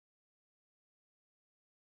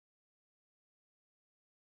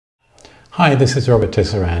Hi, this is Robert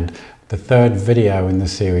Tisserand, the third video in the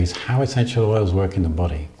series, How Essential Oils Work in the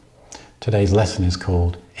Body. Today's lesson is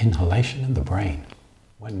called Inhalation in the Brain.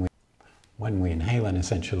 When we inhale an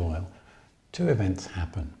essential oil, two events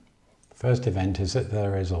happen. The first event is that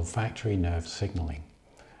there is olfactory nerve signaling.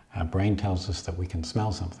 Our brain tells us that we can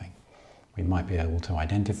smell something. We might be able to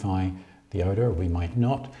identify the odor, or we might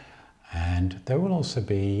not, and there will also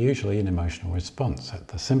be usually an emotional response. At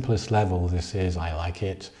the simplest level, this is I like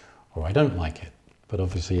it or I don't like it, but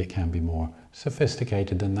obviously it can be more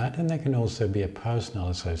sophisticated than that, and there can also be a personal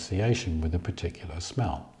association with a particular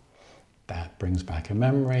smell. That brings back a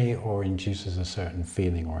memory or induces a certain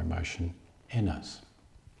feeling or emotion in us.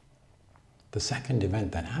 The second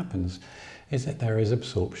event that happens is that there is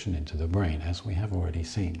absorption into the brain, as we have already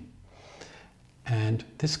seen. And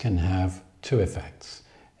this can have two effects.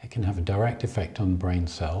 It can have a direct effect on brain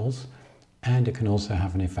cells, and it can also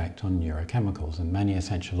have an effect on neurochemicals. And many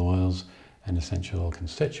essential oils and essential oil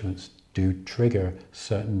constituents do trigger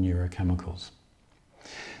certain neurochemicals.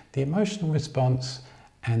 The emotional response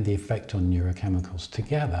and the effect on neurochemicals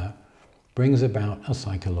together brings about a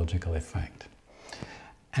psychological effect.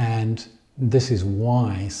 And this is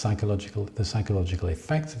why the psychological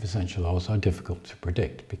effects of essential oils are difficult to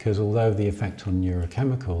predict, because although the effect on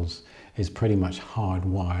neurochemicals is pretty much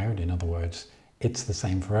hardwired, in other words, it's the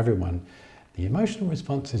same for everyone, the emotional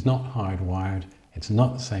response is not hardwired, it's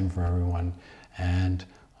not the same for everyone, and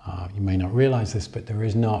you may not realize this, but there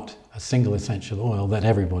is not a single essential oil that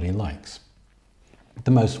everybody likes.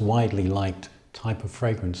 The most widely liked type of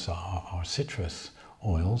fragrance are citrus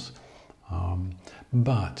oils.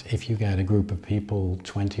 But if you get a group of people,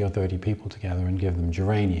 20 or 30 people together, and give them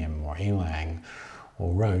geranium or ylang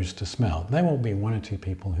or rose to smell, there will be one or two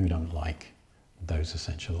people who don't like those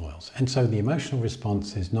essential oils. And so the emotional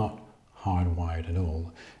response is not hardwired at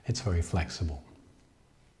all. It's very flexible.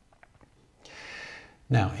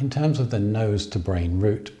 Now, in terms of the nose to brain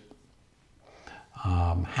route,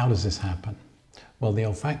 how does this happen? Well, the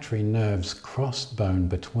olfactory nerves cross bone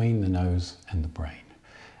between the nose and the brain.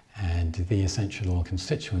 And the essential oil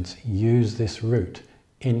constituents use this route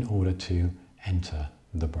in order to enter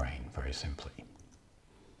the brain, very simply.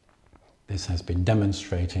 This has been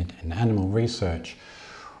demonstrated in animal research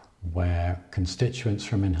where constituents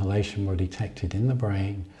from inhalation were detected in the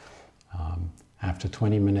brain after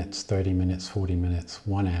 20 minutes, 30 minutes, 40 minutes,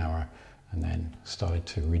 1 hour, and then started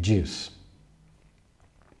to reduce.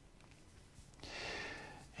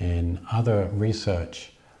 In other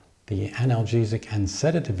research, the analgesic and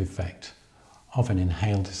sedative effect of an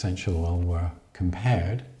inhaled essential oil were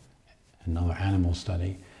compared, another animal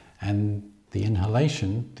study, and the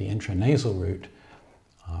inhalation, the intranasal route,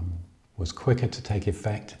 was quicker to take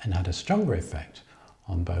effect and had a stronger effect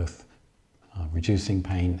on both reducing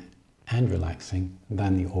pain and relaxing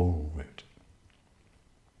than the oral route.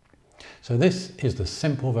 So this is the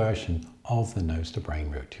simple version of the nose to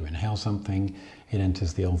brain route. You inhale something, it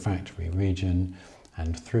enters the olfactory region,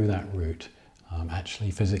 and through that route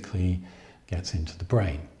actually physically gets into the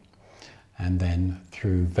brain. And then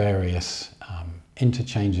through various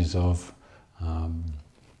interchanges of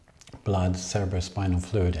blood, cerebrospinal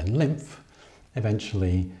fluid and lymph,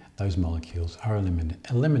 eventually those molecules are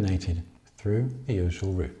eliminated through the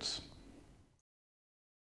usual routes.